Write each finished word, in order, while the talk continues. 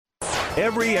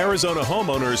every Arizona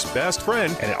homeowner's best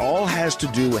friend. And it all has to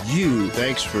do with you.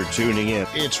 Thanks for tuning in.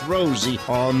 It's Rosie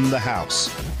on the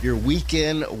House, your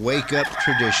weekend wake-up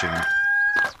tradition.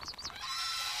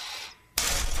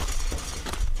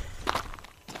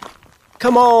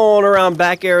 Come on around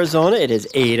back, Arizona. It is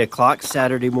 8 o'clock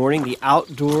Saturday morning, the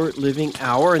Outdoor Living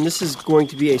Hour, and this is going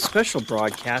to be a special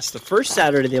broadcast. The first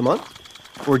Saturday of the month,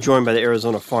 we're joined by the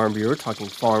Arizona Farm Bureau talking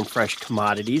farm fresh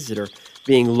commodities that are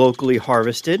being locally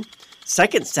harvested.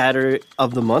 Second Saturday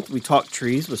of the month, we talk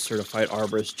trees with certified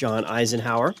arborist John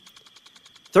Eisenhower.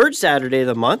 Third Saturday of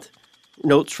the month,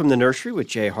 Notes from the Nursery with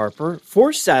Jay Harper.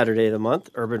 Fourth Saturday of the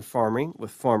month, Urban Farming with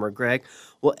Farmer Greg.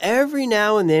 Well, every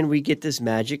now and then we get this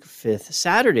magic fifth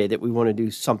Saturday that we want to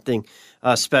do something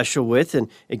special with, and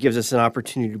it gives us an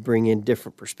opportunity to bring in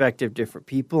different perspective, different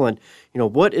people, and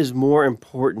what is more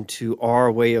important to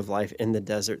our way of life in the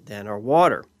desert than our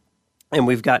water. And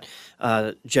we've got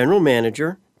General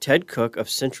Manager Ted Cook of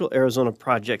Central Arizona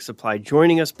Project Supply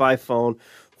joining us by phone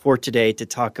for today to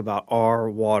talk about our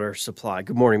water supply.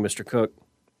 Good morning, Mr. Cook.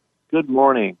 Good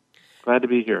morning. Glad to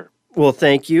be here. Well,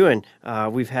 thank you. And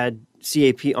we've had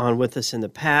CAP on with us in the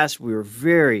past. We were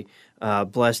very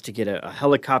blessed to get a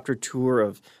helicopter tour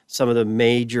of some of the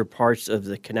major parts of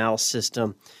the canal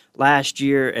system last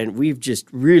year, and we've just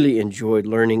really enjoyed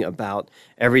learning about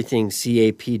everything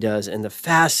CAP does and the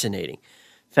fascinating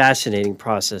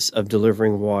process of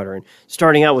delivering water. And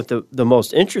starting out with the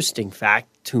most interesting fact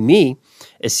to me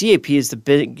is CAP is the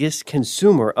biggest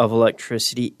consumer of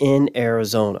electricity in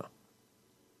Arizona.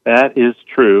 That is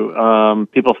true.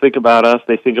 People think about us,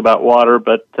 they think about water,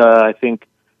 but I think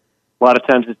a lot of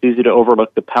times it's easy to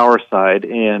overlook the power side.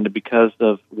 And because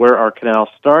of where our canal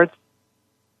starts,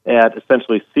 at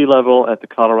essentially sea level at the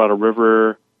Colorado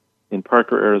River in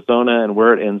Parker, Arizona, and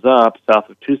where it ends up south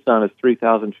of Tucson is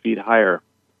 3,000 feet higher.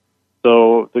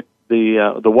 So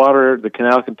the water, the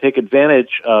canal can take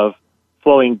advantage of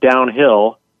flowing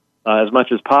downhill as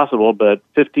much as possible, but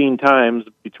 15 times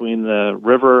between the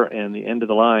river and the end of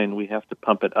the line, we have to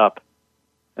pump it up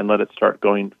and let it start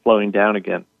flowing down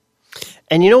again.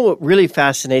 And you know what really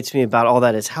fascinates me about all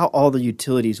that is how all the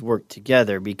utilities work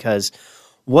together, because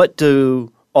what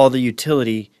do all the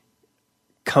utility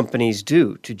companies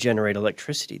do to generate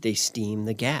electricity? They steam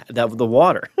the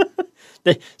water.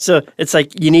 So it's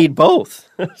like you need both.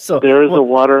 So there is a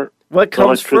water what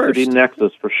comes electricity first?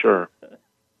 Nexus for sure.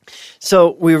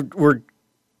 So we're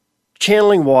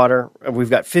channeling water. We've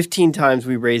got 15 times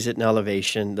we raise it in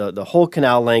elevation. The whole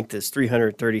canal length is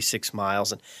 336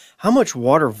 miles. And how much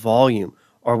water volume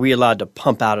are we allowed to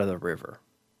pump out of the river?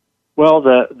 Well,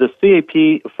 the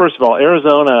CAP, first of all,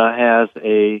 Arizona has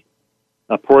a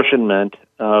apportionment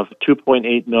of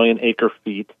 2.8 million acre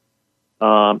feet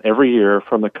every year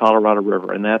from the Colorado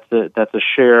River, and that's a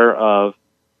share of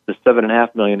the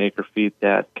 7.5 million acre feet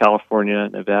that California,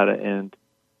 Nevada,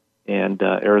 and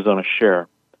Arizona share.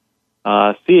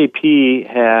 CAP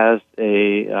has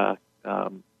a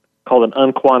called an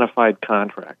unquantified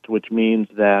contract, which means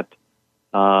that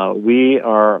we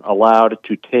are allowed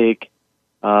to take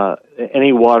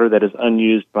any water that is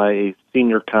unused by a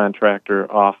senior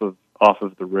contractor off of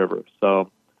the river.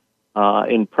 So,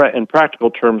 in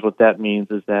practical terms, what that means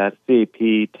is that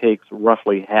CAP takes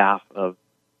roughly half of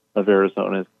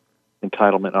Arizona's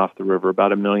entitlement off the river,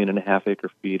 about 1.5 million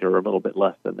acre feet, or a little bit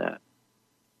less than that.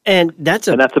 And that's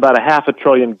about 500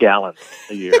 billion gallons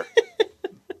a year.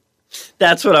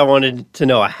 That's what I wanted to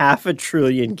know, 500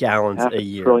 billion gallons a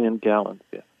year. 500 billion gallons,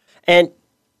 yeah. And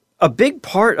a big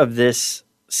part of this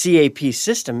CAP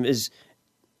system is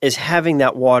having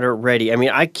that water ready. I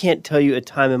mean, I can't tell you a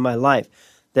time in my life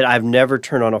that I've never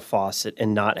turned on a faucet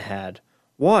and not had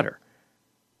water.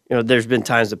 There's been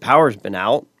times the power's been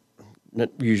out,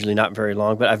 usually not very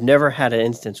long, but I've never had an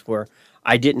instance where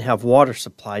I didn't have water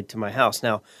supplied to my house.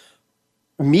 Now,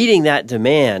 meeting that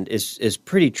demand is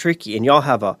pretty tricky, and y'all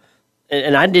have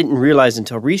and I didn't realize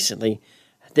until recently,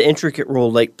 the intricate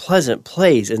role Lake Pleasant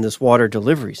plays in this water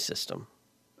delivery system.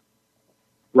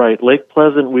 Right. Lake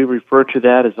Pleasant, we refer to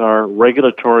that as our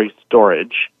regulatory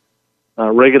storage.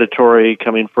 Regulatory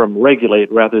coming from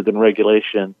regulate rather than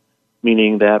regulation,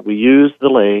 meaning that we use the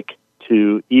lake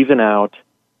to even out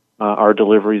our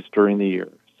deliveries during the year.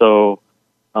 So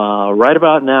right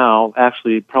about now,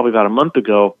 actually probably about a month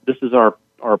ago, this is our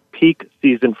peak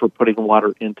season for putting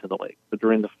water into the lake. So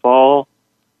during the fall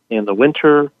and the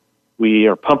winter, we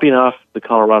are pumping off the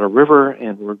Colorado River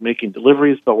and we're making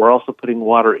deliveries, but we're also putting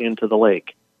water into the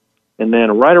lake. And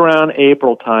then right around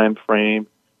April time frame,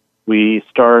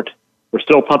 we're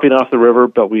still pumping off the river,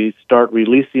 but we start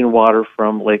releasing water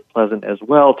from Lake Pleasant as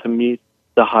well to meet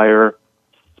the higher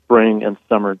spring and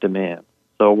summer demand.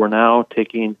 So we're now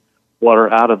taking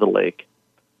water out of the lake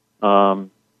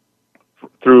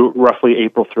through roughly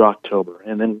April through October,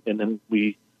 and then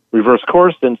we reverse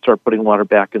course and start putting water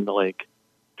back in the lake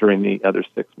during the other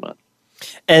 6 months.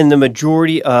 And the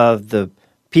majority of the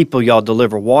people y'all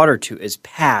deliver water to is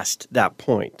past that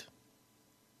point.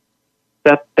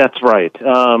 That's right.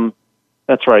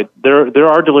 That's right. There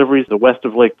are deliveries west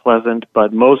of Lake Pleasant,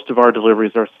 but most of our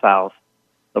deliveries are south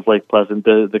of Lake Pleasant.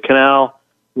 The canal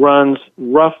runs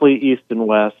roughly east and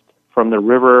west from the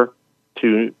river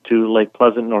to Lake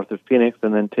Pleasant north of Phoenix,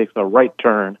 and then takes a right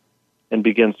turn and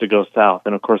begins to go south.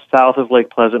 And of course, south of Lake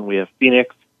Pleasant, we have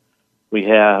Phoenix, we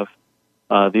have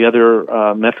the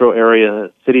other metro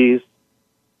area cities,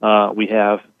 we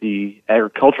have the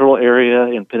agricultural area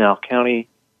in Pinal County,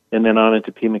 and then on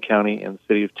into Pima County and the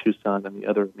city of Tucson and the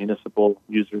other municipal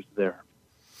users there.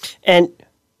 And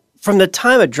from the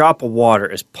time a drop of water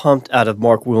is pumped out of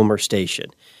Mark Wilmer Station,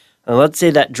 and let's say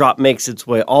that drop makes its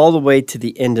way all the way to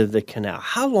the end of the canal,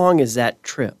 how long is that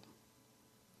trip?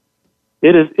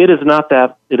 It is not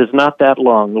that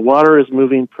long. The water is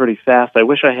moving pretty fast. I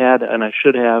wish I had, and I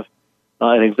should have,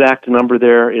 an exact number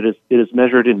there. It is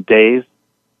measured in days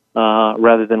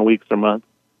rather than weeks or months.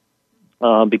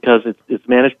 Because it's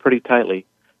managed pretty tightly.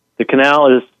 The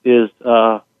canal is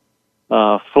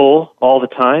full all the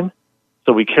time,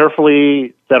 so we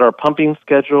carefully set our pumping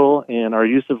schedule and our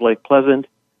use of Lake Pleasant,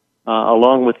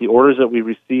 along with the orders that we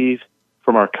receive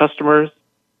from our customers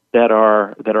that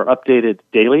are updated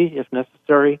daily, if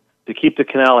necessary, to keep the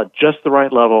canal at just the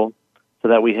right level, so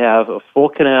that we have a full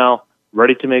canal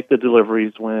ready to make the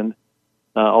deliveries when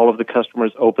all of the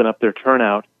customers open up their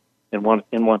turnout and want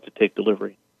to take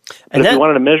delivery. And if you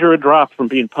wanted to measure a drop from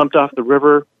being pumped off the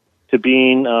river to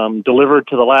being delivered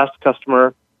to the last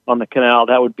customer on the canal,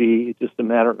 that would be just a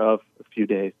matter of a few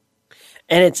days.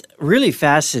 And it's really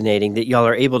fascinating that y'all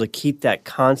are able to keep that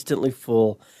constantly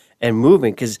full and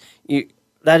moving, because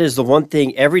that is the one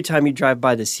thing, every time you drive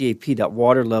by the CAP, that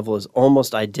water level is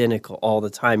almost identical all the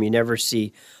time. You never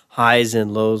see highs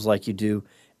and lows like you do.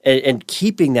 And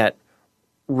keeping that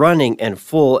running and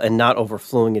full and not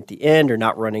overflowing at the end or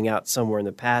not running out somewhere in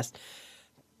the past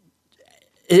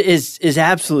is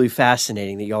absolutely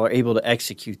fascinating that y'all are able to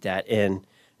execute that in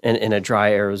a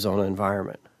dry Arizona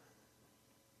environment.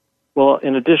 Well,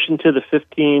 in addition to the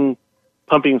 15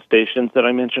 pumping stations that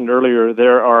I mentioned earlier,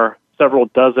 there are several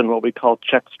dozen what we call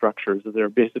check structures. They're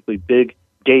basically big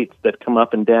gates that come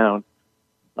up and down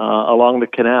along the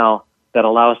canal that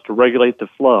allow us to regulate the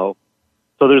flow.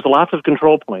 So there's lots of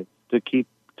control points to keep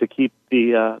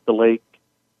the lake,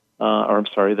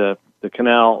 the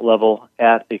canal level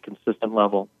at a consistent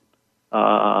level.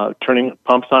 Turning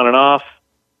pumps on and off,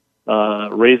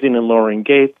 raising and lowering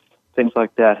gates, things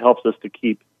like that helps us to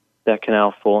keep that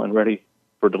canal full and ready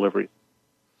for delivery.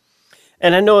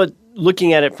 And I know,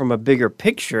 looking at it from a bigger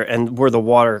picture and where the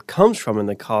water comes from in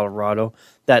the Colorado,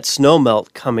 that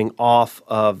snowmelt coming off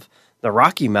of the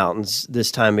Rocky Mountains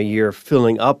this time of year,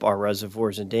 filling up our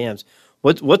reservoirs and dams.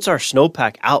 What's our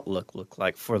snowpack outlook look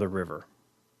like for the river?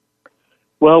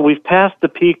 Well, we've passed the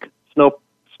peak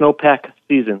snowpack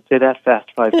season. Say that fast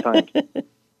 5 times.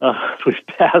 We've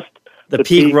passed the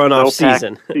peak runoff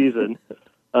season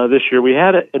this year. We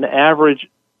had an average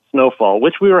snowfall,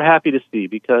 which we were happy to see,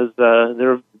 because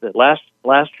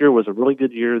last year was a really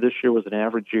good year. This year was an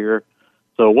average year,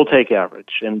 so we'll take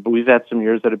average. And we've had some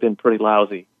years that have been pretty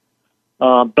lousy.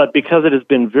 But because it has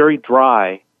been very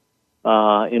dry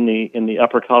in the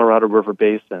upper Colorado River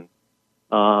Basin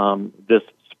this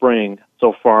spring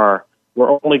so far,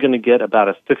 we're only going to get about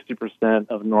a 60%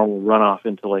 of normal runoff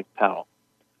into Lake Powell.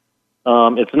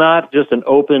 It's not just an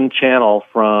open channel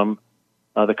from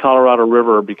the Colorado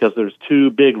River, because there's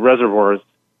 2 big reservoirs,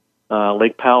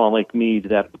 Lake Powell and Lake Mead,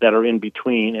 that are in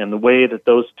between. And the way that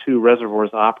those 2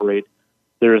 reservoirs operate,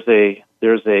 there's a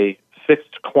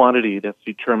fixed quantity that's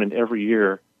determined every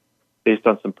year based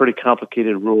on some pretty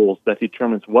complicated rules that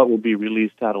determines what will be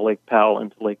released out of Lake Powell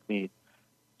into Lake Mead.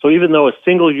 So even though a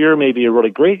single year may be a really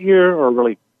great year or a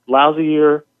really lousy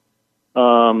year,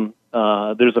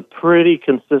 there's a pretty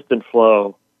consistent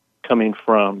flow coming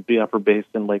from the upper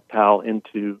basin, Lake Powell,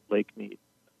 into Lake Mead.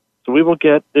 So we will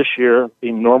get this year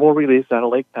a normal release out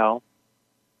of Lake Powell.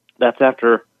 That's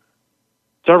after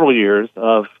several years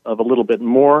of a little bit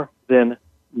more than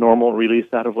normal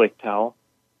release out of Lake Powell.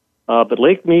 But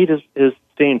Lake Mead is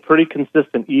staying pretty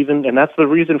consistent, and that's the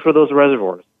reason for those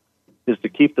reservoirs, is to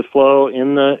keep the flow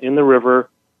in the river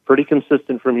pretty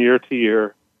consistent from year to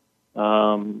year,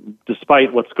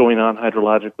 despite what's going on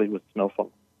hydrologically with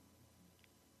snowfall.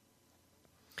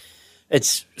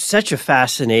 It's such a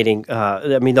fascinating,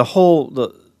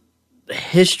 the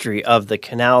history of the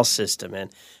canal system and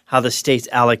how the state's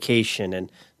allocation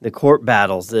and the court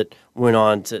battles that went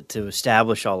on to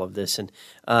establish all of this. And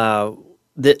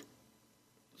that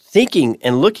thinking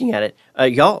and looking at it,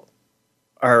 y'all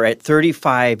are at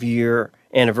 35-year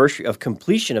anniversary of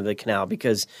completion of the canal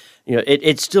because,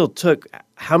 it still took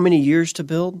how many years to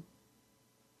build?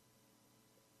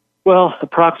 Well,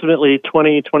 approximately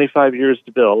 20, 25 years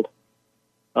to build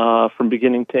from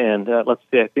beginning to end. Let's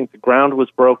see, I think the ground was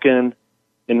broken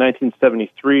in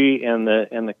 1973, and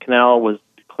the canal was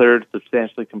declared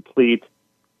substantially complete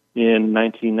in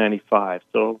 1995.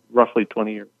 So roughly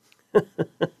 20 years.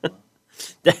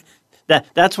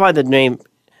 That's why the name,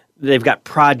 they've got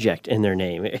project in their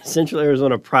name. Central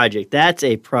Arizona Project. That's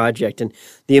a project, and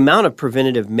the amount of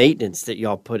preventative maintenance that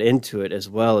y'all put into it as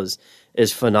well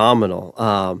is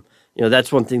phenomenal.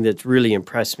 That's one thing that's really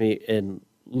impressed me in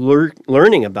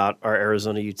learning about our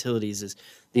Arizona utilities is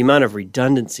the amount of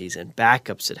redundancies and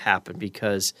backups that happen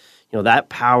because, that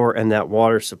power and that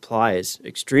water supply is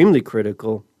extremely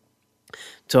critical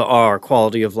to our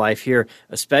quality of life here,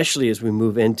 especially as we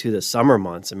move into the summer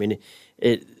months. I mean,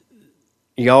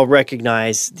 y'all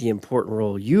recognize the important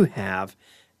role you have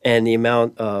and the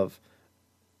amount of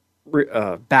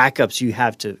backups you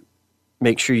have to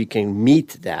make sure you can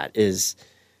meet that is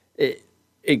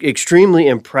extremely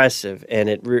impressive, and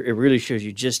it really shows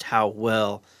you just how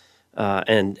well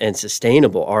and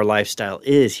sustainable our lifestyle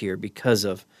is here because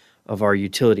of our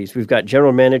utilities. We've got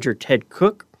General Manager Ted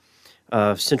Cook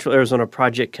of Central Arizona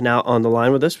Project Canal on the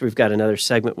line with us. We've got another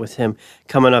segment with him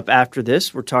coming up after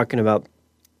this. We're talking about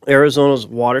Arizona's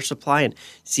water supply and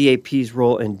CAP's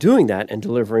role in doing that and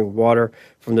delivering water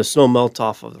from the snow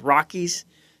melt-off of the Rockies,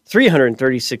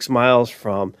 336 miles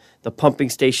from the pumping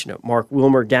station at Mark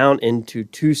Wilmer down into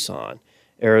Tucson,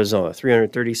 Arizona,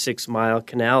 336-mile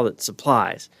canal that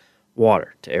supplies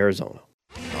water to Arizona.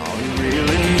 All we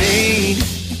really need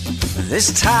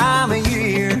this time of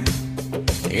year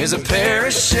is a pair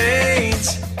of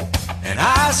shades, an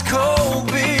ice-cold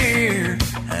beer,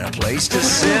 and a place to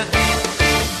sit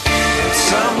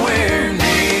somewhere near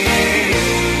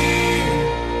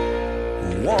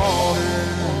water.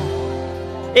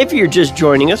 If you're just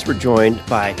joining us, we're joined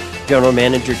by General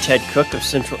Manager Ted Cook of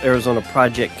Central Arizona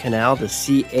Project Canal, the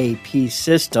CAP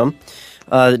system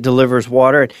that delivers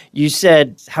water. You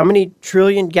said how many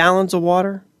trillion gallons of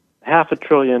water? Half a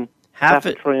trillion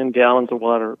gallons of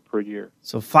water per year.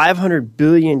 So 500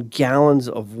 billion gallons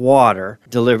of water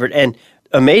delivered. And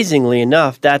amazingly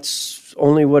enough, that's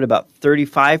only, about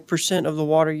 35% of the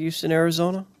water use in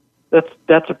Arizona?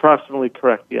 That's approximately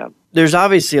correct, yeah. There's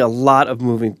obviously a lot of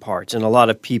moving parts and a lot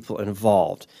of people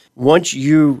involved. Once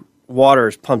water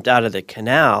is pumped out of the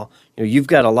canal, you've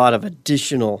got a lot of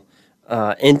additional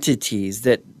entities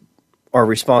that are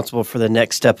responsible for the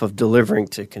next step of delivering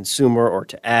to consumer or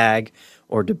to ag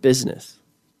or to business.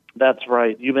 That's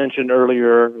right. You mentioned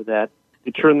earlier that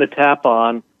you turn the tap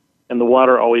on and the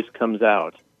water always comes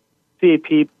out.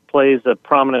 CAP plays a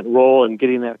prominent role in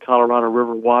getting that Colorado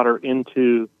River water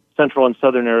into central and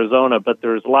southern Arizona, but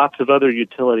there's lots of other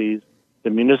utilities, the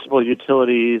municipal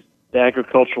utilities, the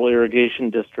agricultural irrigation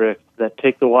districts that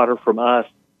take the water from us,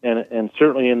 and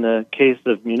certainly in the case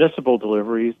of municipal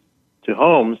deliveries to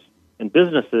homes and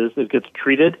businesses, it gets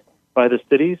treated by the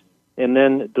cities and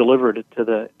then delivered to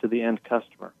the end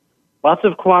customer. Lots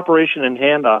of cooperation and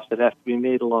handoffs that have to be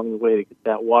made along the way to get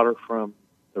that water from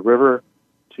the river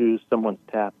to someone's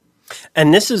tap.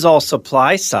 And this is all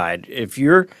supply side. If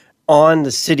you're on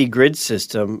the city grid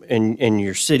system in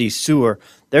your city sewer,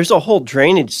 there's a whole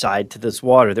drainage side to this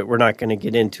water that we're not going to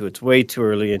get into. It's way too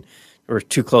early and we're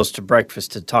too close to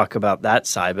breakfast to talk about that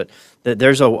side. But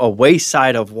there's a waste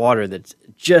side of water that's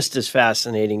just as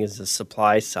fascinating as the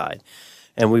supply side.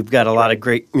 And we've got a lot of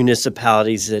great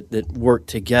municipalities that work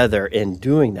together in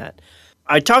doing that.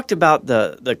 I talked about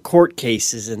the court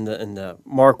cases and the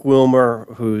Mark Wilmer,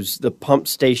 who's the pump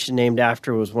station named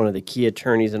after, was one of the key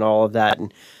attorneys and all of that.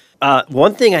 And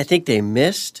one thing I think they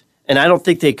missed, and I don't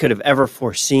think they could have ever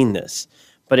foreseen this,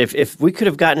 but if we could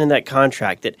have gotten in that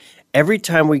contract that every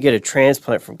time we get a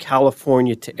transplant from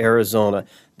California to Arizona,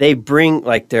 they bring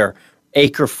like their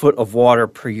acre foot of water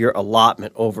per year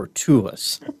allotment over to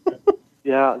us.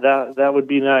 Yeah, that would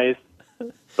be nice.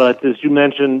 But as you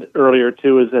mentioned earlier,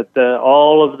 too, is that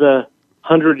all of the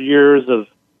 100 years of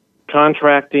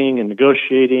contracting and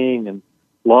negotiating and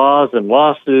laws and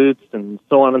lawsuits and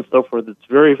so on and so forth, it's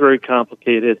very, very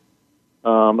complicated,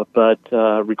 but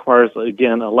requires,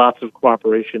 again, lots of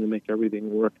cooperation to make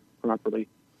everything work properly.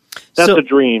 That's a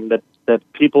dream,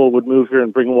 that people would move here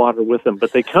and bring water with them.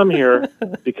 But they come here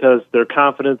because they're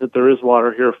confident that there is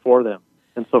water here for them.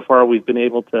 And so far, we've been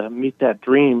able to meet that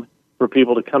dream for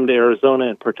people to come to Arizona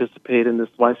and participate in this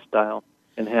lifestyle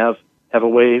and have a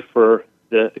way for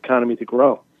the economy to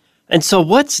grow. And so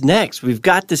what's next? We've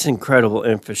got this incredible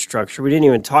infrastructure. We didn't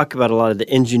even talk about a lot of the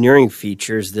engineering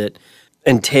features that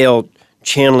entail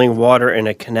channeling water in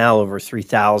a canal over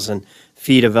 3,000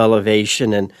 feet of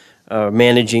elevation and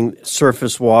managing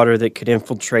surface water that could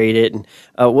infiltrate it. And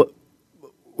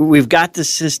we've got the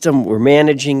system. We're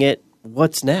managing it.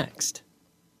 What's next?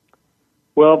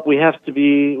 Well, we have to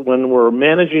be, when we're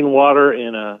managing water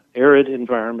in an arid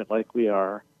environment like we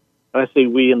are, I say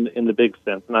we in the big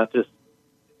sense, not just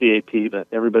CAP, but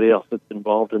everybody else that's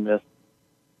involved in this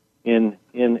in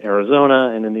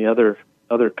Arizona and in the other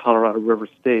Colorado River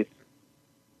states.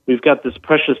 We've got this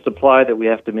precious supply that we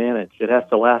have to manage. It has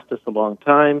to last us a long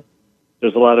time.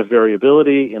 There's a lot of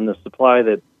variability in the supply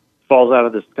that falls out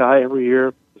of the sky every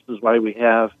year. This is why we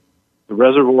have the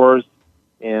reservoirs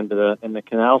and the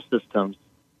canal systems.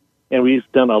 And we've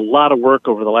done a lot of work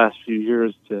over the last few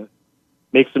years to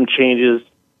make some changes,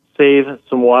 save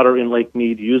some water in Lake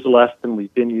Mead, use less than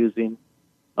we've been using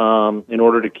in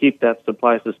order to keep that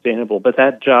supply sustainable. But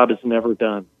that job is never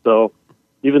done. So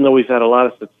even though we've had a lot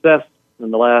of success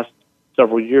in the last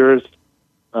several years,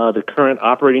 the current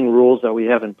operating rules that we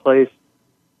have in place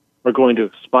are going to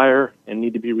expire and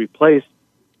need to be replaced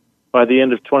by the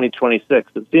end of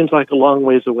 2026. It seems like a long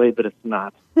ways away, but it's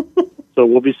not. So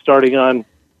we'll be starting on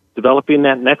developing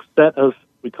that next set of,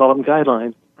 we call them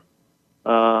guidelines,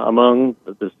 among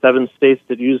the 7 states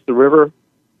that use the river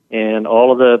and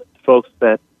all of the folks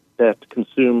that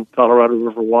consume Colorado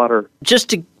River water. Just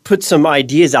to put some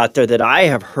ideas out there that I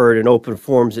have heard in open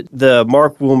forums, the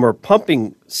Mark Wilmer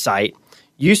pumping site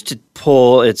used to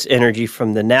pull its energy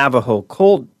from the Navajo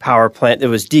coal power plant that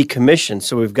was decommissioned.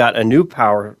 So we've got a new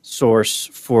power source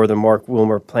for the Mark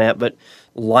Wilmer plant, but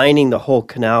lining the whole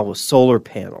canal with solar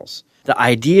panels. The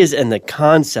ideas and the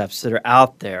concepts that are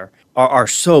out there are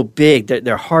so big that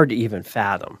they're hard to even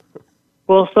fathom.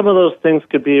 Well, some of those things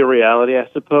could be a reality, I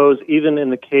suppose, even in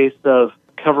the case of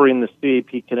covering the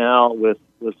CAP canal with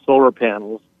solar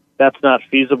panels. That's not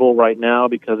feasible right now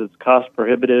because it's cost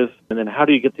prohibitive. And then how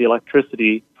do you get the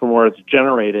electricity from where it's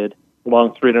generated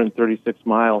along 336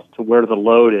 miles to where the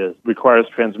load is? Requires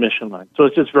transmission lines. So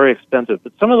it's just very expensive.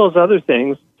 But some of those other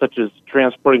things, such as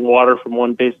transporting water from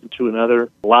one basin to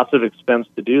another, lots of expense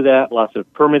to do that, lots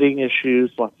of permitting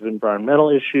issues, lots of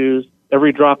environmental issues.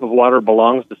 Every drop of water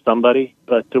belongs to somebody.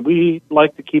 But we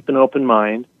like to keep an open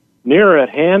mind. Nearer at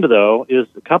hand, though, is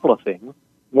a couple of things.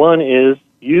 One is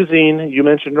using, you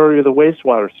mentioned earlier, the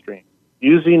wastewater stream.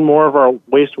 Using more of our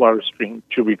wastewater stream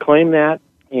to reclaim that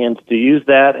and to use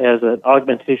that as an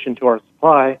augmentation to our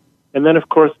supply. And then, of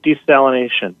course,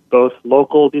 desalination, both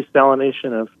local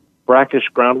desalination of brackish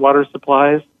groundwater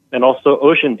supplies and also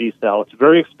ocean desal. It's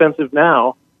very expensive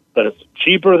now, but it's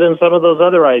cheaper than some of those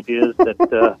other ideas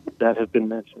that have been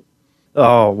mentioned.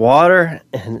 Oh, water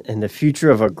and the future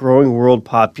of a growing world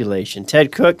population.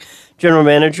 Ted Cook, General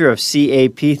Manager of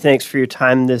CAP, thanks for your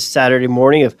time this Saturday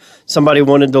morning. If somebody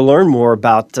wanted to learn more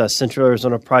about Central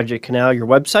Arizona Project Canal, your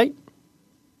website?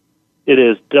 It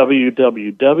is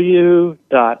www.cap-az.com.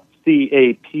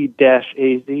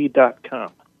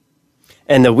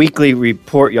 And the weekly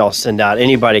report y'all send out,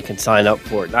 anybody can sign up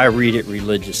for it. I read it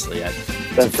religiously.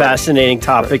 It's a fascinating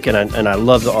topic, and I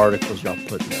love the articles y'all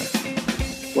put in there.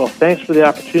 Well, thanks for the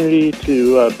opportunity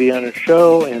to be on a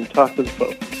show and talk to the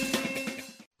folks.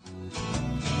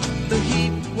 The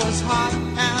heat was hot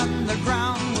and the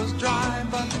ground was dry,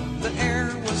 but the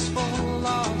air was full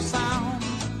of sound.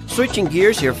 Switching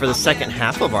gears here for the second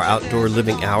half of our Outdoor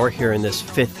Living Hour here in this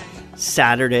 5th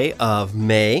Saturday of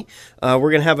May. We're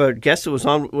going to have a guest that was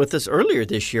on with us earlier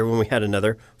this year when we had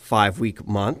another 5-week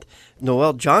month,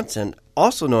 Noelle Johnson,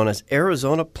 also known as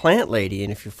Arizona Plant Lady.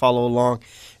 And if you follow along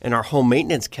in our home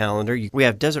maintenance calendar, we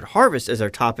have Desert Harvest as our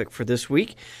topic for this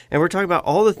week. And we're talking about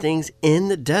all the things in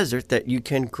the desert that you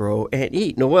can grow and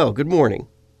eat. Noelle, good morning.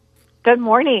 Good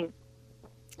morning.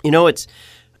 It's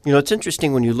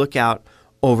interesting when you look out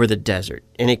over the desert,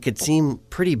 and it could seem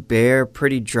pretty bare,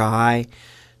 pretty dry,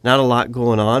 not a lot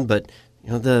going on, but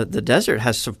the desert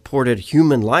has supported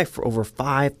human life for over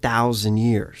 5,000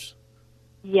 years.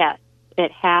 Yes,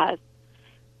 it has.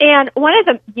 And one of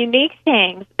the unique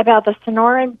things about the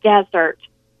Sonoran Desert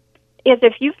is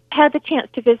if you've had the chance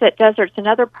to visit deserts in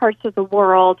other parts of the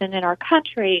world and in our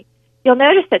country, you'll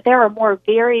notice that there are more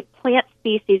varied plant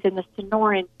species in the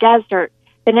Sonoran Desert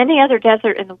than any other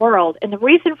desert in the world. And the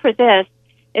reason for this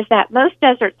is that most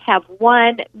deserts have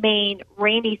one main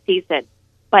rainy season,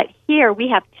 but here we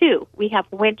have two. We have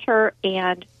winter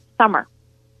and summer.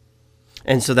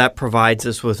 And so that provides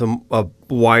us with a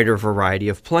wider variety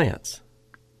of plants.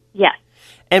 Yes.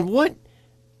 And what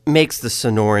makes the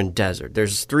Sonoran Desert?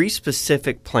 There's 3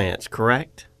 specific plants,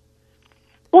 correct?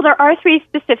 Well, there are 3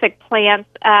 specific plants,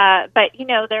 but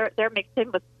they're mixed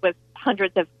in with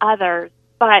hundreds of others.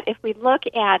 But if we look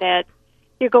at it,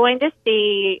 you're going to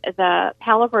see the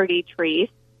Palo Verde trees.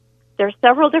 There's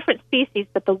several different species,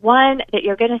 but the one that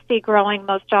you're going to see growing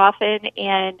most often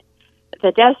in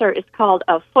the desert is called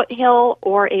a foothill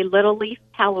or a little leaf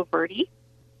Palo Verde.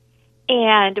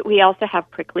 And we also have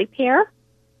prickly pear.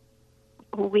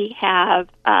 We have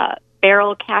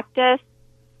barrel cactus.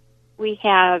 We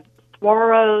have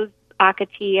saguaros,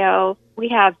 ocotillo. We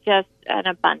have just an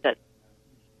abundance.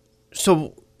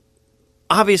 So,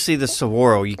 obviously, the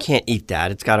saguaro, you can't eat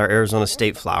that. It's got our Arizona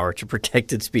state flower. It's a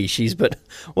protected species. But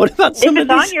what about some of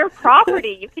these? If it's on your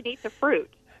property, you can eat the fruit.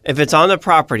 If it's on the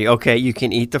property, okay, you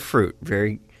can eat the fruit.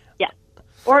 Yes.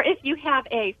 Or if you have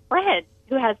a friend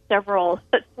who has several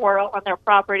saguaro on their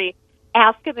property,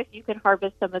 ask them if you can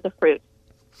harvest some of the fruit.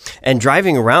 And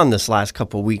driving around this last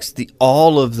couple of weeks,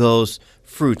 all of those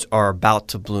fruits are about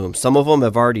to bloom. Some of them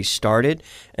have already started,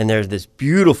 and there's this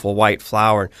beautiful white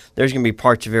flower. There's going to be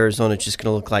parts of Arizona just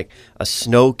going to look like a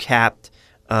snow-capped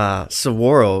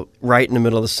saguaro right in the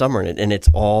middle of the summer, and it's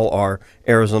all our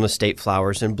Arizona state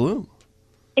flowers in bloom.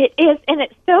 It is, and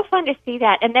it's so fun to see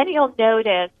that. And then you'll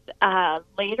notice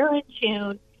later in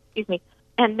June,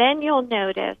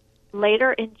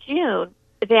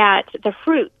 that the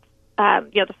fruits,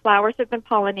 the flowers have been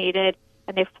pollinated,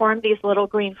 and they form these little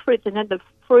green fruits, and then the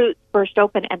fruits burst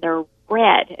open, and they're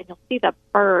red, and you'll see the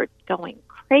birds going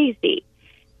crazy.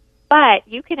 But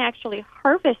you can actually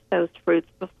harvest those fruits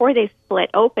before they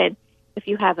split open if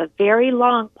you have a very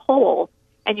long pole,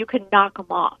 and you can knock them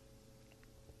off.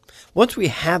 Once we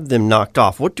have them knocked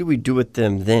off, what do we do with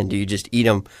them then? Do you just eat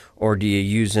them, or do you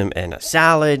use them in a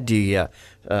salad? Do you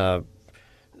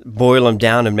boil them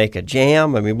down and make a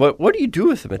jam? I mean, what do you do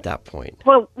with them at that point?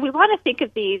 Well, we want to think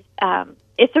of these,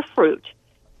 it's a fruit.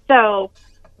 So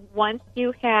once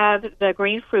you have the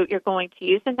green fruit, you're going to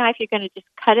use a knife. You're going to just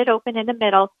cut it open in the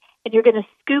middle, and you're going to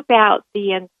scoop out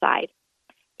the inside.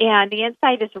 And the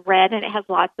inside is red, and it has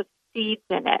lots of seeds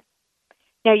in it.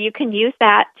 Now, you can use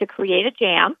that to create a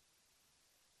jam,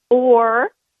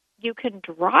 or you can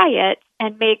dry it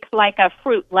and make like a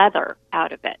fruit leather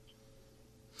out of it.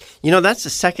 You know, that's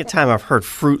the second time I've heard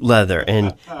fruit leather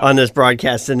on this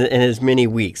broadcast in as many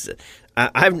weeks.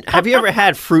 Have you ever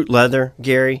had fruit leather,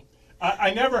 Gary?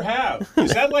 I never have.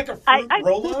 Is that like a fruit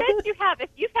roll-up? I bet you have. If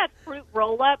you've had fruit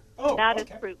roll-up, that is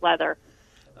fruit leather.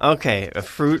 Okay, a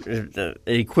fruit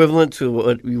equivalent to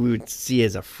what we would see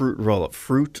as a fruit roll-up,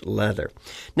 fruit leather.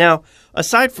 Now,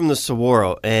 aside from the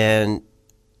saguaro and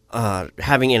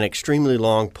having an extremely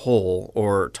long pole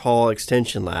or tall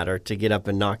extension ladder to get up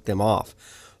and knock them off,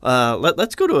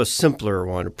 let's go to a simpler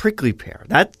one, a prickly pear.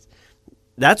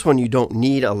 That's when you don't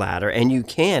need a ladder, and you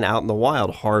can, out in the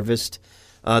wild, harvest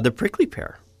the prickly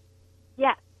pear.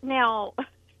 Yeah. Now,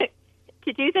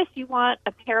 to do this, you want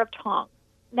a pair of tongs.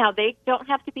 Now, they don't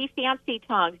have to be fancy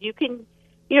tongs. You can,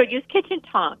 use kitchen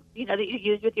tongs, that you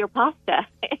use with your pasta.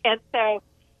 And so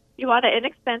you want an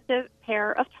inexpensive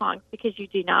pair of tongs because you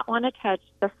do not want to touch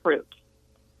the fruit.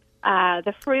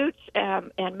 The fruit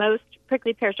and most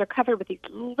prickly pears are covered with these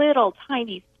little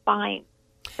tiny spines.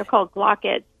 They're called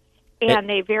glochids, and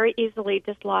they very easily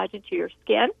dislodge into your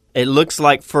skin. It looks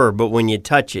like fur, but when you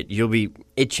touch it, you'll be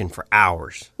itching for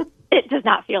hours. It does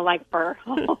not feel like fur.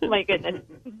 Oh, my goodness.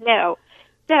 No.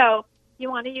 So you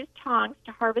want to use tongs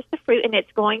to harvest the fruit, and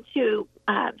it's going to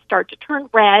start to turn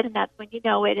red, and that's when you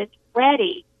know it is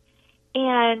ready.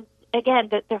 And, again,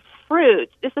 the fruit,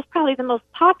 this is probably the most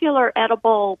popular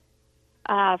edible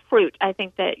fruit, I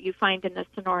think, that you find in the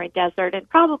Sonoran Desert, and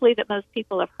probably that most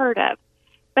people have heard of.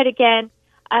 But, again,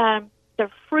 the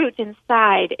fruit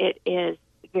inside, it is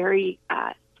very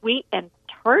sweet and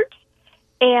tart,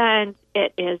 and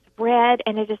it is red,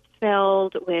 and it is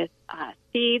filled with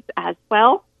seeds as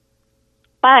well.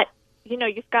 But,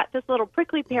 you've got this little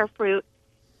prickly pear fruit,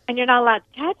 and you're not allowed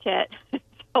to touch it.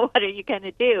 So what are you going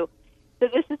to do? So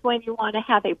this is when you want to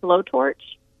have a blowtorch.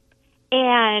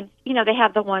 And, they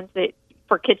have the ones that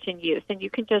for kitchen use. And you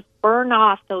can just burn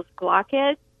off those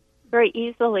glochids very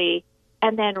easily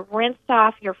and then rinse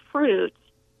off your fruit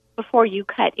before you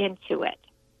cut into it.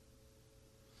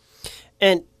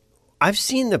 And I've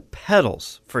seen the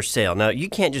petals for sale. Now, you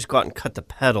can't just go out and cut the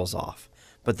petals off,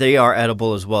 but they are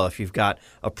edible as well if you've got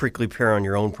a prickly pear on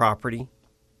your own property.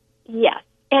 Yes.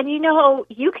 And,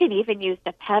 you can even use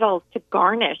the petals to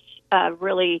garnish a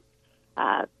really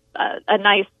a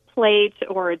nice plate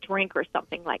or a drink or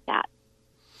something like that.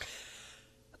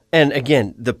 And,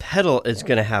 again, the petal is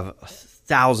going to have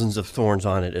thousands of thorns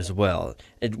on it as well.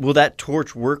 Will that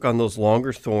torch work on those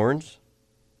longer thorns?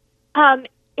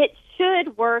 It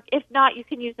should work. If not, you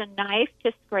can use a knife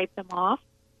to scrape them off.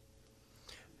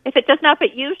 If it does not,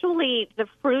 but usually the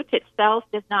fruit itself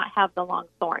does not have the long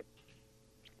thorns.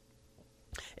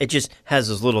 It just has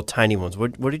those little tiny ones.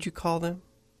 What did you call them?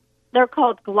 They're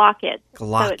called glochids.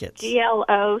 Glochids.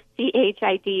 So it's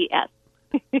Glochids.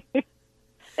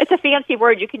 It's a fancy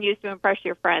word you can use to impress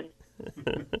your friends.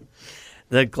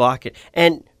 The glochid.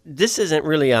 And this isn't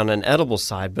really on an edible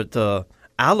side, but the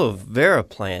aloe vera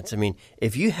plants, I mean,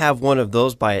 if you have one of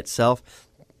those by itself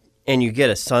and you get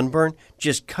a sunburn,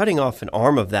 just cutting off an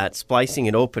arm of that, splicing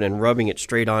it open and rubbing it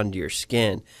straight onto your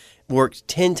skin works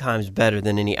 10 times better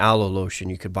than any aloe lotion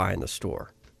you could buy in the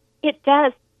store. It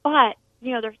does, but,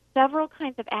 there's several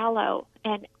kinds of aloe,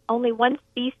 and only one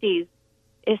species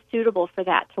is suitable for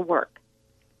that to work.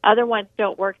 Other ones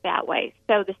don't work that way.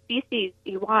 So the species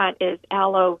you want is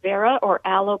aloe vera or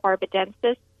aloe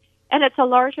barbadensis, and it's a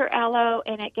larger aloe,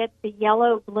 and it gets the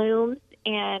yellow blooms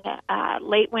in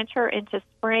late winter into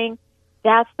spring.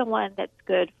 That's the one that's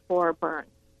good for burns.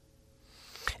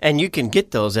 And you can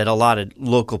get those at a lot of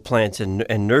local plants and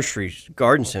nurseries,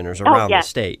 garden centers around the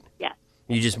state. Yes.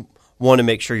 You just want to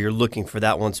make sure you're looking for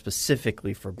that one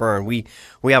specifically for burn. We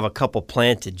have a couple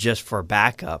planted just for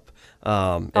backup.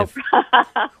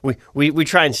 We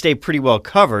try and stay pretty well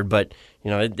covered, but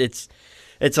it's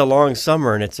a long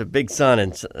summer and it's a big sun,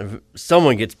 and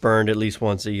someone gets burned at least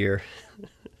once a year.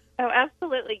 Oh,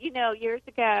 absolutely. Years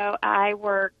ago I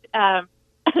worked I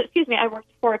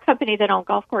worked for a company that owned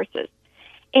golf courses.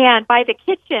 And by the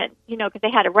kitchen, because they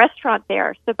had a restaurant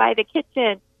there, so by the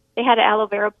kitchen, they had an aloe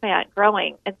vera plant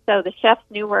growing. And so the chefs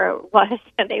knew where it was,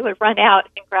 and they would run out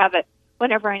and grab it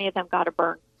whenever any of them got a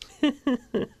burn.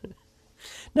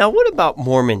 Now, what about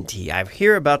Mormon tea? I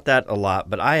hear about that a lot,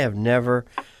 but I have never...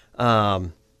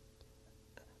 the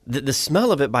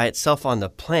smell of it by itself on the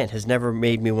plant has never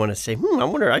made me want to say, I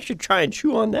wonder, I should try and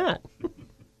chew on that.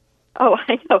 Oh,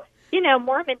 I know.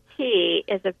 Mormon tea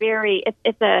is a very...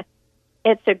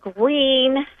 It's a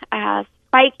green,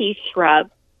 spiky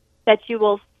shrub that you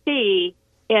will see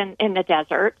in the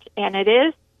desert, and it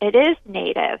is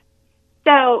native.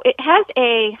 So it has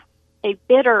a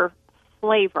bitter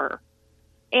flavor,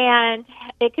 and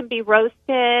it can be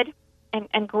roasted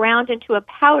and ground into a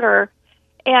powder,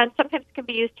 and sometimes can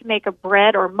be used to make a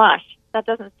bread or mush. That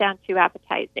doesn't sound too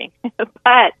appetizing,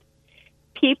 but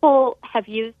people have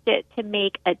used it to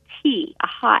make a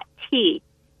hot tea.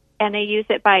 And they use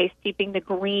it by steeping the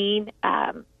green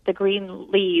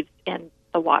leaves in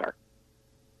the water.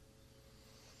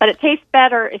 But it tastes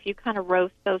better if you kind of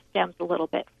roast those stems a little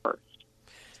bit first.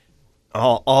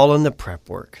 All in the prep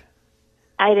work.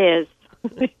 It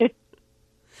is.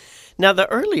 Now, the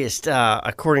earliest,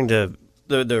 according to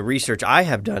the research I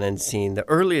have done and seen, the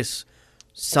earliest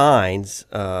signs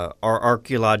are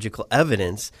archaeological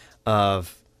evidence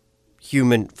of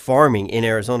human farming in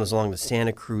Arizona along the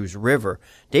Santa Cruz River,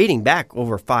 dating back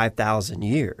over 5,000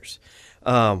 years.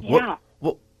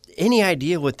 Any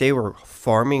idea what they were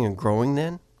farming and growing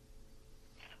then?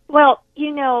 Well,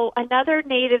 another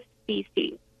native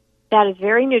species that is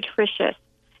very nutritious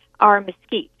are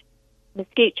mesquite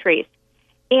trees.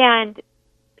 And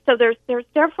so there's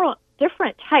several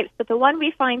different types, but the one we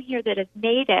find here that is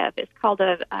native is called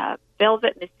a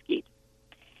velvet mesquite.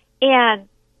 And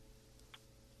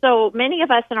so many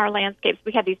of us in our landscapes,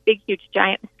 we have these big, huge,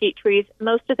 giant mesquite trees.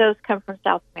 Most of those come from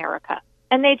South America,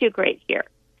 and they do great here.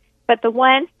 But the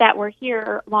ones that were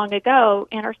here long ago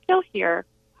and are still here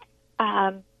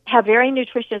have very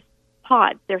nutritious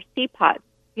pods. They're seed pods.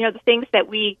 The things that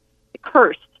we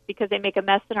cursed because they make a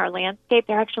mess in our landscape,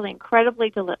 they're actually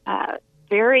incredibly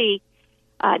very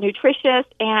nutritious,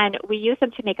 and we use them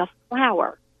to make a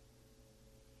flour.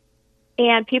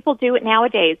 And people do it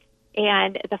nowadays.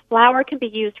 And the flour can be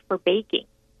used for baking.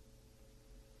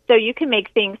 So you can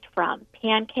make things from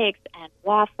pancakes and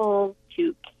waffles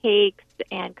to cakes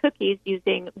and cookies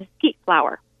using mesquite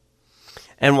flour.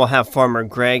 And we'll have Farmer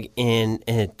Greg in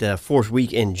at the fourth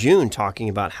week in June talking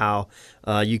about how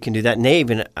you can do that. And they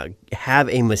even have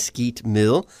a mesquite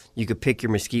mill. You could pick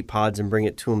your mesquite pods and bring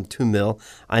it to them to mill.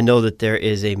 I know that there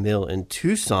is a mill in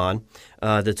Tucson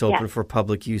that's open for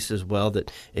public use as well,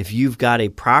 that if you've got a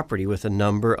property with a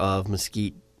number of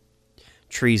mesquite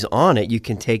trees on it, you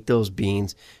can take those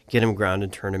beans, get them ground,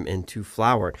 and turn them into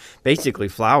flour. Basically,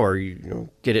 flour,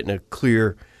 get it in a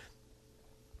clear...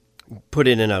 Put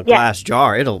it in a glass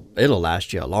jar. It'll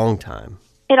last you a long time.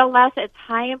 It'll last. It's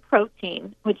high in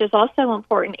protein, which is also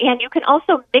important. And you can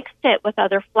also mix it with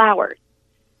other flours.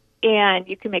 And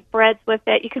you can make breads with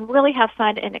it. You can really have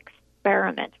fun and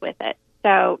experiment with it.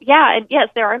 So, yeah, and yes,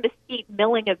 there are mesquite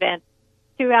milling events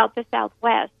throughout the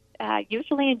Southwest,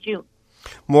 usually in June.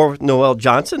 More with Noelle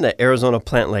Johnson, the Arizona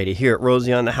plant lady, here at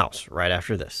Rosie on the House, right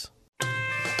after this.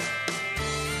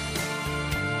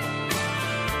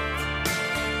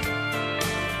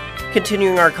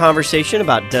 Continuing our conversation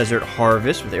about desert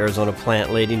harvest with Arizona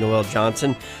plant lady Noelle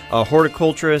Johnson, a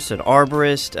horticulturist, an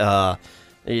arborist.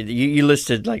 You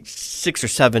listed like 6 or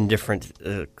 7 different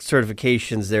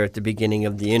certifications there at the beginning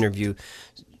of the interview.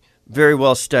 Very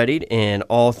well studied in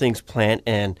all things plant,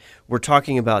 and we're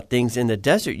talking about things in the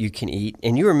desert you can eat,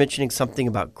 and you were mentioning something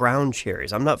about ground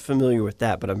cherries. I'm not familiar with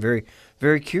that, but I'm very,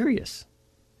 very curious.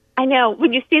 I know.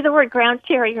 When you see the word ground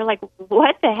cherry, you're like,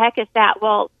 what the heck is that?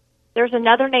 Well, there's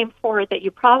another name for it that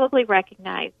you probably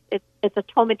recognize. It's a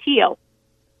tomatillo.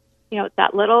 You know, it's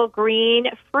that little green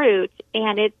fruit,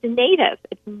 and it's native.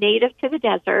 It's native to the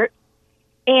desert,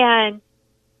 and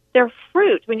their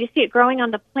fruit, when you see it growing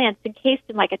on the plants, encased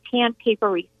in like a tan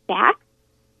papery sack.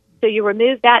 So you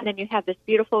remove that, and then you have this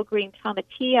beautiful green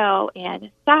tomatillo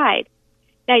inside.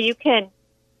 Now you can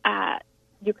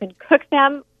cook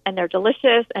them, and they're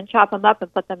delicious, and chop them up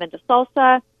and put them into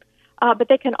salsa. But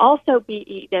they can also be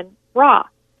eaten raw.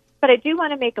 But I do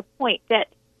want to make a point that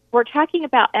we're talking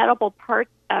about edible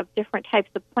parts of different types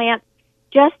of plants.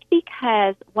 Just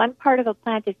because one part of a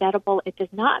plant is edible, it does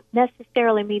not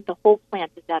necessarily mean the whole plant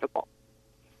is edible.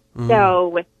 So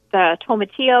with the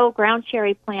tomatillo ground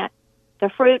cherry plant, the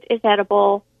fruit is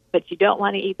edible, but you don't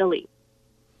want to eat the leaves.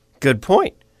 Good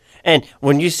point. And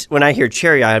when I hear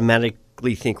cherry, I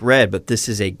automatically think red, but this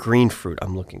is a green fruit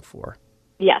I'm looking for.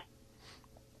 Yes.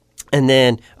 And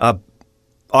then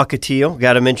ocotillo,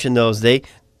 got to mention those.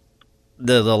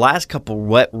 The last couple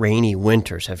wet, rainy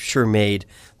winters have sure made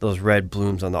those red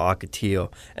blooms on the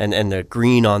ocotillo and the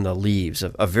green on the leaves,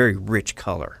 a very rich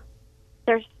color.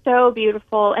 They're so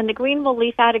beautiful, and the green will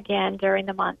leaf out again during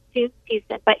the monsoon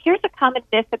season. But here's a common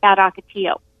myth about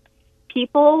ocotillo.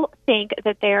 People think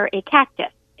that they're a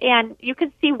cactus, and you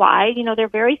can see why. You know, they're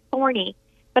very thorny,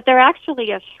 but they're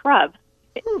actually a shrub.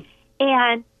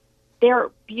 And their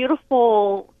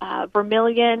beautiful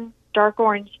vermilion, dark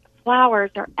orange flowers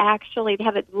are actually, they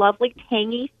have a lovely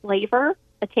tangy flavor,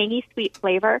 a tangy sweet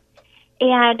flavor,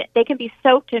 and they can be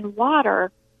soaked in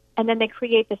water, and then they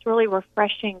create this really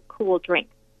refreshing, cool drink.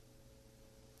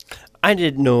 I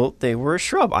didn't know they were a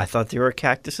shrub. I thought they were a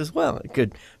cactus as well.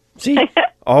 Good. See,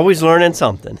 always learning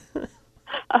something.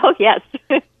 Oh, yes.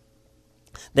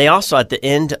 They also, at the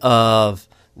end of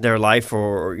their life,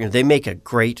 or they make a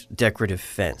great decorative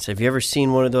fence. Have you ever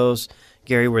seen one of those,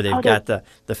 Gary, where they've got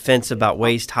the fence about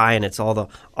waist high, and it's all the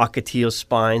ocotillo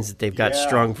spines that they've got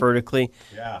strung vertically?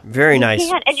 Yeah. Very nice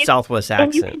Southwest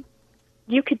accent.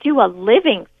 You could do a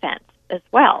living fence as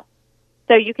well.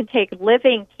 So you can take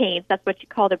living canes, that's what you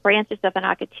call the branches of an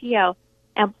ocotillo,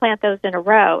 and plant those in a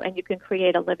row, and you can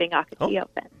create a living ocotillo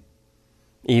fence.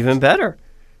 Even better.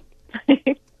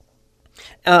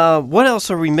 What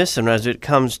else are we missing as it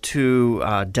comes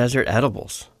to desert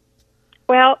edibles?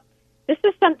 Well, this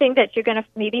is something that you're going to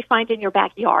maybe find in your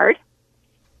backyard,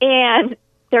 and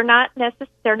they're not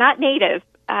native,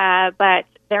 but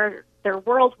they're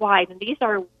worldwide, and these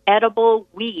are edible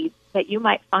weeds that you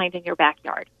might find in your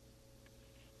backyard.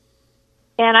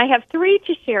 And I have 3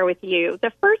 to share with you.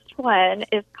 The first one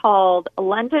is called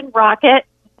London Rocket,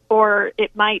 or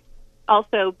it might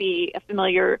also be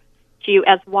familiar to you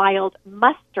as wild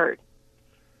mustard.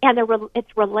 And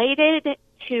it's related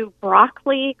to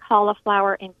broccoli,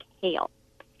 cauliflower, and kale.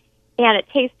 And it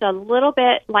tastes a little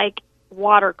bit like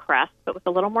watercress, but with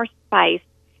a little more spice.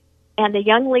 And the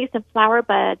young leaves and flower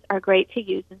buds are great to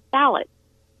use in salads.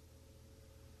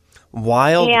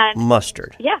 Wild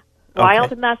mustard. Yeah,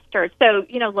 wild mustard. So,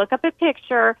 look up a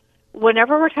picture.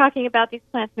 Whenever we're talking about these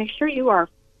plants, make sure you are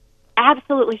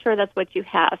absolutely sure that's what you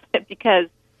have, because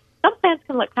some plants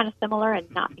can look kind of similar and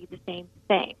not be the same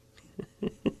thing.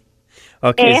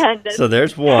 Okay, so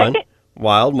there's one,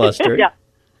 wild mustard. Yeah.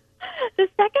 The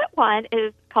second one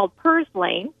is called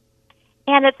purslane,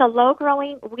 and it's a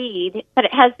low-growing weed, but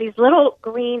it has these little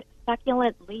green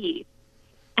succulent leaves,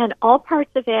 and all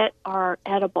parts of it are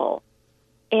edible.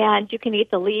 And you can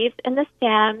eat the leaves and the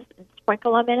stems and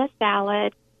sprinkle them in a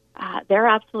salad. They're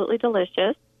absolutely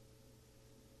delicious.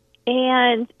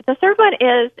 And the third one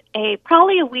is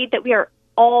probably a weed that we are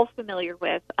all familiar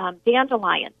with,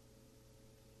 dandelions.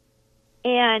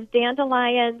 And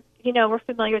dandelions, we're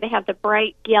familiar. They have the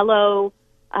bright yellow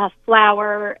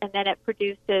flower, and then it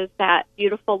produces that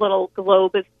beautiful little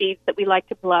globe of seeds that we like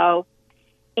to blow.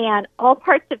 And all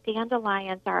parts of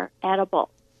dandelions are edible.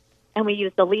 And we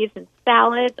use the leaves in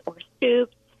salads or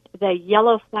soups. The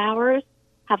yellow flowers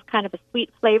have kind of a sweet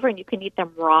flavor, and you can eat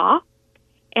them raw.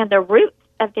 And the roots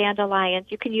of dandelions,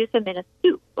 you can use them in a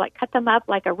soup, like cut them up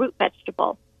like a root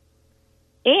vegetable.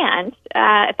 And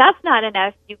if that's not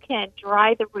enough, you can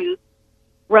dry the roots,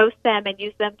 roast them, and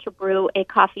use them to brew a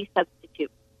coffee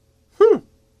substitute.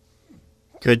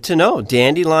 Good to know.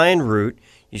 Dandelion root.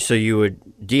 So you would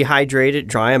dehydrate it,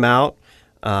 dry them out,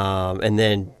 and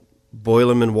then boil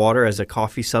them in water as a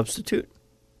coffee substitute?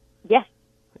 Yes.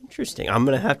 Interesting. I'm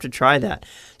going to have to try that.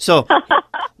 So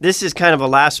this is kind of a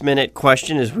last-minute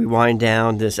question as we wind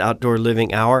down this outdoor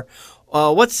living hour.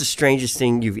 What's the strangest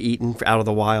thing you've eaten out of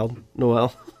the wild,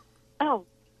 Noelle? Oh,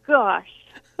 gosh.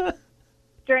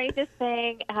 Strangest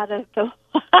thing out of the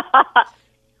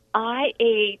I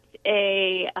ate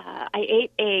a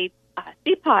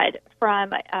seed pod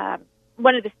from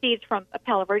one of the seeds from a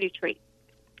Palo Verde tree.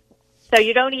 So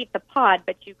you don't eat the pod,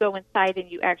 but you go inside and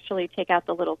you actually take out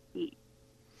the little seed.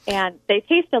 And they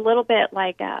taste a little bit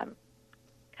like, it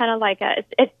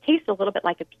tastes a little bit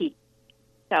like a pea.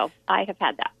 So I have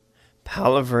had that.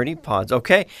 Palo Verde pods.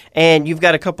 Okay. And you've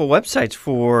got a couple websites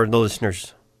for the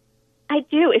listeners. I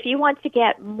do. If you want to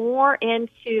get more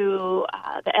into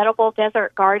the edible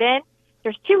desert garden,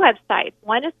 there's two websites.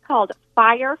 One is called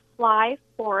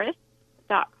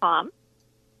fireflyforest.com,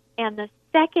 and the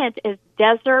second is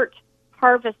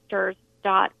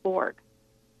desertharvesters.org.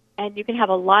 And you can have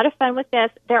a lot of fun with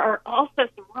this. There are also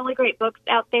some really great books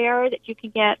out there that you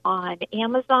can get on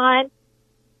Amazon.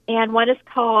 And one is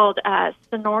called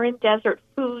Sonoran Desert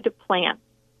Food Plants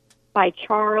by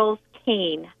Charles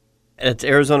Kane. It's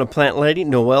Arizona plant lady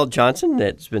Noelle Johnson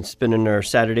that's been spending her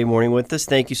Saturday morning with us.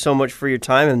 Thank you so much for your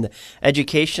time and the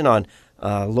education on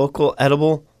local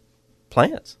edible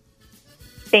plants.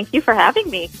 Thank you for having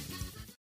me.